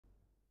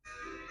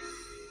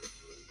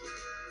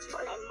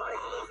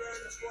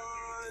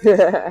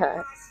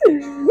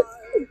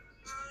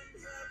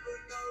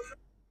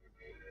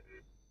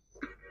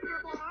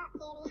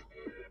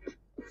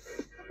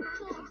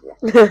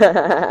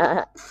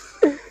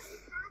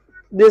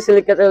This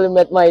silicate really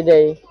made my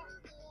day.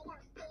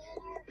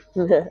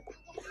 You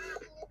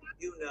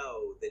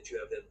know that you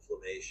have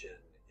inflammation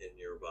in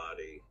your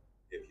body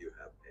if you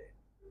have pain,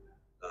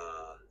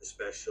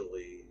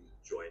 especially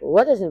joint.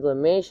 What is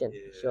inflammation,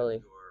 If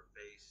actually? your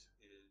face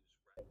is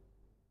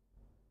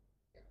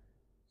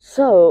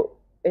So,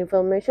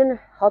 inflammation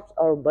helps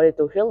our body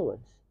to heal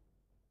wounds.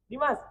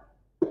 Dimas,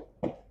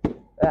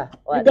 Yeah, you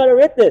what? gotta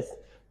read this.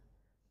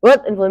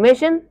 What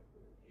inflammation?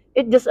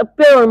 It just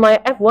appeared on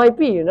my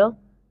FYP, you know?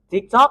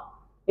 TikTok?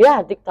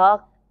 Yeah,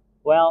 TikTok.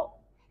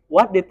 Well,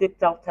 what did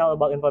TikTok tell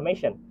about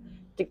inflammation?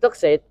 TikTok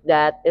said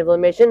that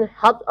inflammation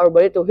helps our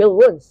body to heal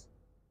wounds.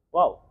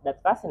 Wow, that's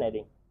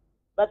fascinating.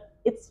 But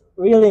it's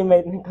really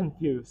made me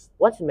confused.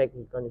 What's making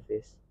you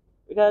confused?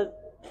 Because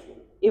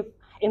if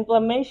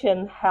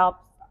inflammation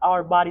helps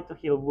our body to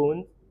heal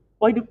wounds,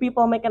 why do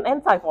people make an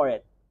anti for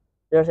it?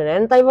 There's an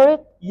anti for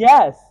it?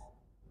 Yes,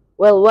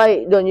 Well,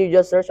 why don't you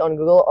just search on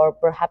Google or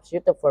perhaps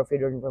YouTube for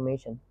further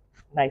information?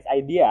 nice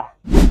idea.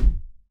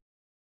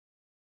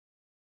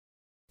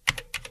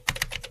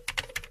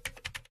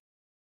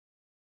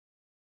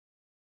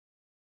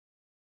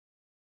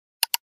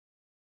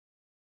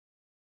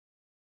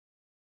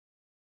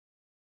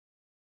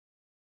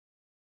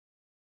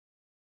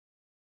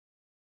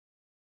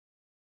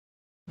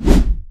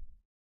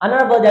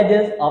 Honorable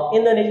judges of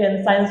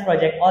Indonesian Science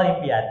Project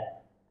Olympiad.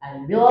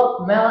 And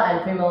beloved male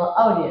and female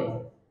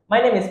audience. My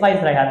name is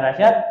Faiz, Raihan,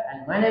 Rasyad.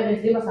 And my name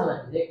is Dimas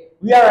Riziq.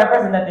 We are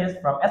representatives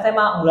from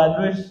SMA Unggulan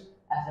Rouge.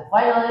 As the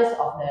finalist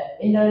of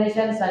the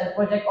Indonesian Science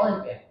Project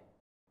Olympiad.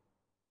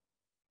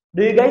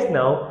 Do you guys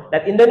know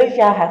that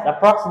Indonesia has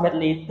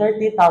approximately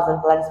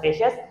 30,000 plant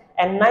species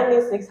and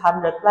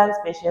 9,600 plant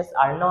species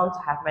are known to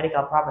have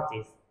medical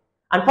properties?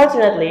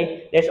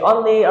 Unfortunately, there's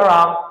only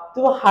around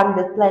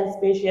 200 plant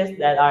species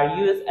that are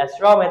used as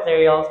raw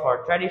materials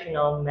for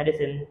traditional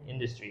medicine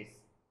industries.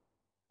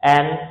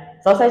 And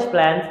sausage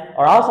plants,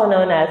 or also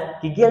known as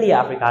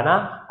Kigelia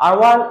africana, are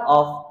one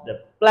of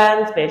the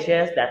plant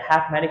species that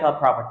have medical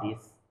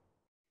properties.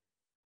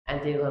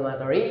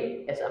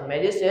 Anti-inflammatory is a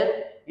medicine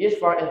used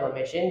for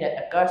inflammation that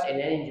occurs in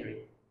an injury.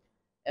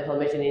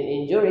 Inflammation in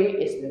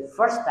injury is the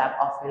first step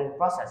of healing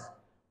process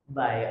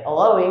by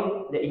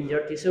allowing the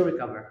injured tissue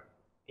recover.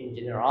 In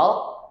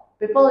general,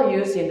 people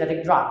use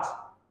synthetic drugs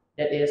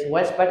that is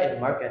widespread in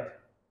the market,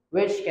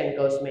 which can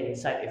cause many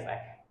side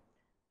effects.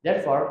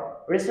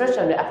 Therefore, research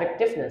on the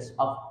effectiveness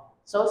of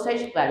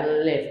sausage plant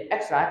leaf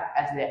extract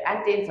as the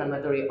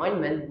anti-inflammatory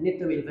ointment need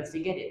to be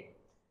investigated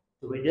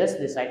to reduce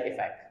the side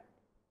effect.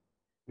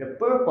 The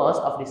purpose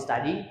of this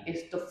study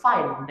is to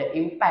find the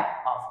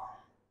impact of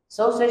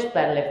sausage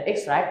plant leaf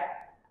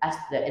extract as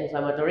the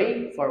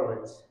inflammatory for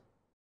wounds.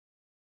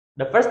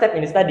 The first step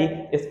in the study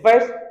is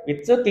first,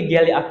 we took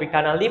Kigelia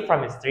africana leaf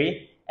from its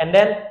tree, and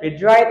then we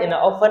dry it in the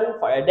oven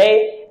for a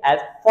day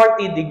at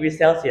 40 degrees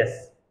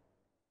Celsius.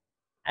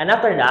 And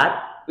after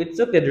that, we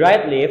took the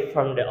dried leaf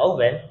from the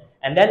oven,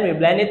 and then we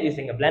blend it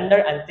using a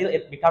blender until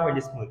it becomes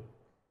really smooth.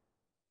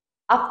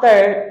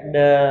 After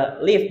the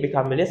leaf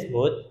becomes really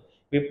smooth,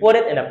 we put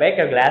it in a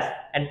baker glass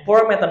and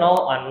pour methanol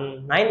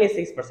on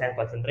 96%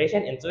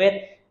 concentration into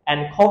it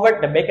and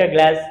covered the baker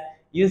glass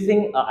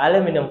using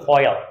aluminum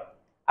foil.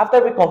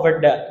 After we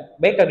covered the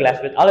baker glass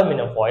with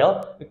aluminum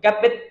foil, we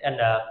kept it in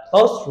a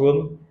closed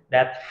room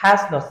that has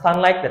no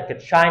sunlight that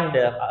could shine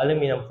the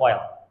aluminum foil,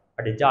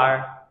 or the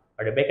jar,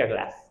 or the baker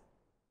glass.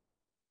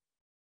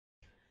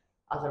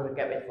 After we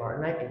kept it for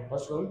a night in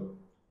closed room,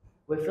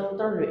 we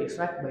filter the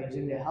extract by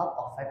using the help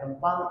of vacuum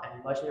pump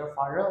and moisture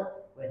funnel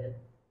with a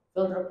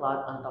filter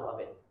cloth on top of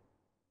it.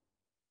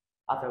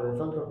 After we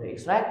filter the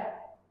extract,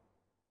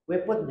 we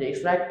put the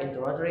extract into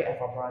rotary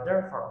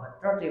evaporator for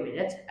about 30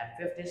 minutes at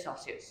 50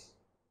 Celsius.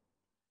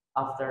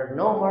 After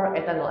no more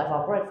ethanol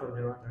evaporate from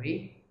the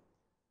rotary,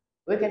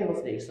 we can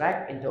move the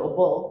extract into a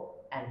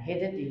bowl and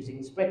heat it using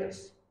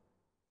spritzers.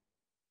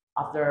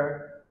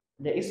 After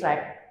the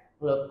extract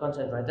look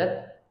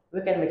concentrated,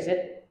 we can mix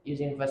it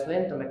using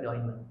Vaseline to make the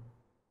ointment.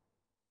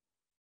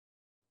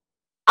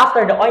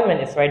 After the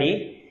ointment is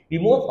ready, we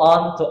move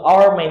on to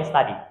our main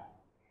study.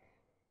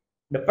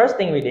 The first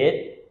thing we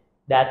did,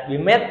 that we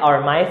met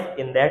our mice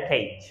in their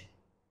cage.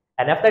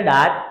 And after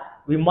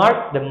that, we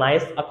marked the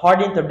mice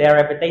according to their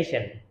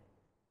reputation.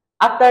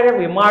 After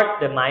we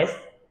marked the mice,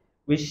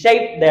 we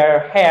shaped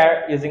their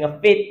hair using a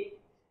feet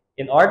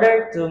in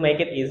order to make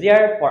it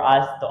easier for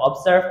us to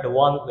observe the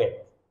wound width.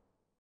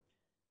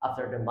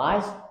 After the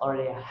mice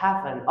already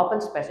have an open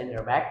space in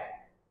their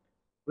back,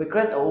 we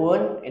create a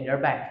wound in their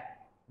back.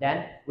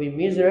 Then we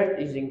measure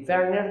it using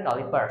vernier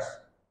calipers.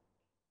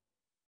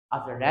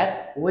 After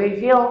that, we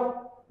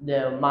heal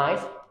the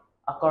mice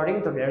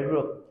according to their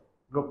group.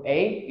 Group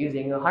A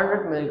using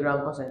 100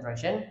 mg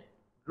concentration,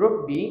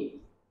 Group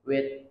B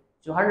with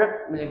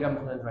 200 mg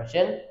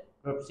concentration,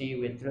 Group C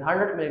with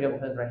 300 mg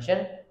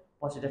concentration,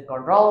 Positive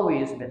control, we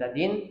use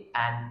betadine,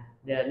 and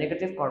the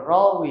negative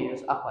control, we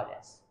use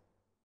aquades.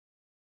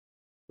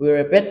 We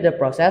repeat the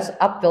process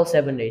up till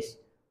 7 days.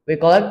 We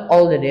collect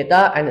all the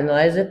data and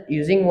analyze it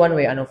using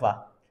one-way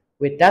ANOVA.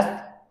 We test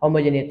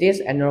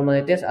homogeneities and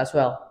normalities as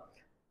well,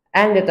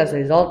 and the test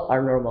results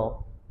are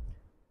normal.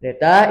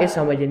 Data is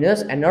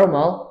homogeneous and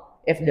normal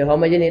if the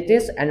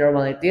homogeneities and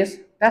normalities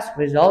test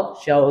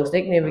results show a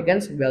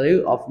significance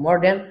value of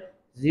more than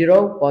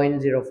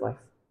 0.05.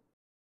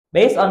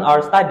 Based on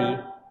our study,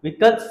 we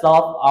could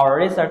solve our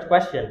research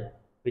question,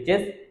 which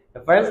is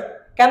the first,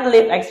 can the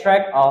leaf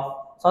extract of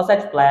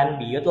sausage plant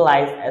be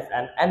utilized as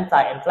an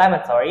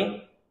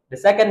anti-inflammatory? The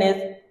second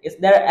is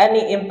there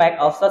any impact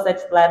of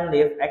sausage plant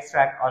leaf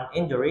extract on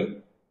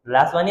injury? The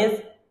last one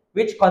is,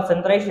 which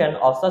concentration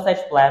of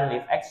sausage plant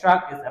leaf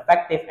extract is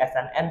effective as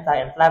an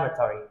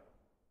anti-inflammatory?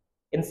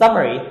 In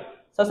summary,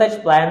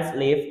 sausage plant's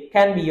leaf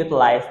can be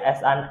utilized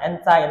as an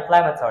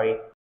anti-inflammatory.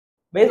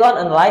 Based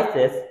on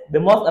analysis, the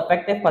most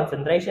effective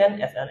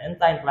concentration as an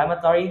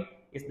anti-inflammatory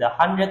is the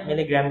 100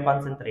 mg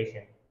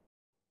concentration.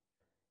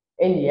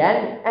 In the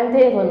end,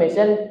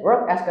 anti-inflammation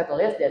work as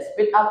catalysts that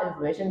speed up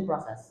inflammation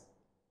process.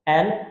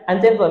 And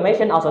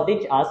anti-inflammation also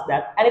teach us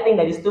that anything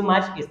that is too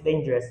much is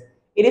dangerous.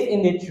 It is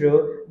indeed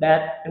true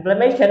that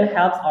inflammation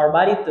helps our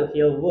body to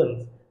heal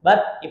wounds,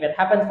 but if it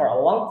happens for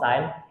a long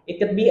time, it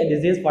could be a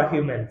disease for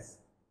humans.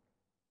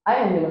 I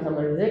am Dimas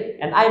Riziq,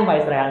 and I am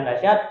Faiz Raihan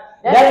Rasyad.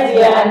 That's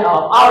the end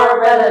of our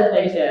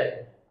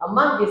presentation. A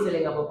monkey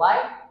stealing a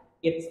pie.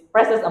 It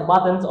presses a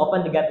button to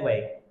open the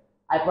gateway.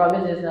 I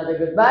promise it's not a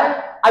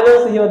goodbye. I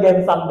will see you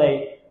again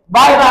someday.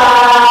 Bye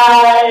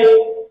bye!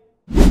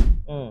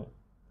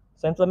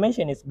 So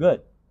inflammation is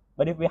good,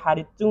 but if we had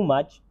it too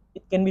much,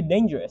 it can be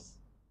dangerous.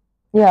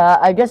 Yeah,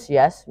 I guess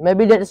yes.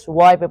 Maybe that's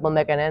why people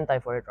make an anti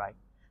for it, right?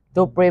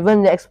 To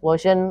prevent the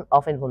explosion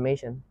of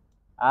inflammation.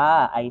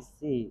 Ah, I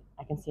see.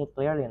 I can see it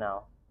clearly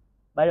now.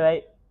 By the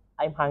way,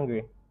 I'm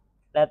hungry.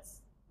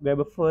 Let's grab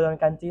a food on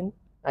canteen.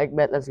 I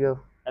bet, let's go.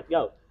 Let's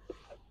go.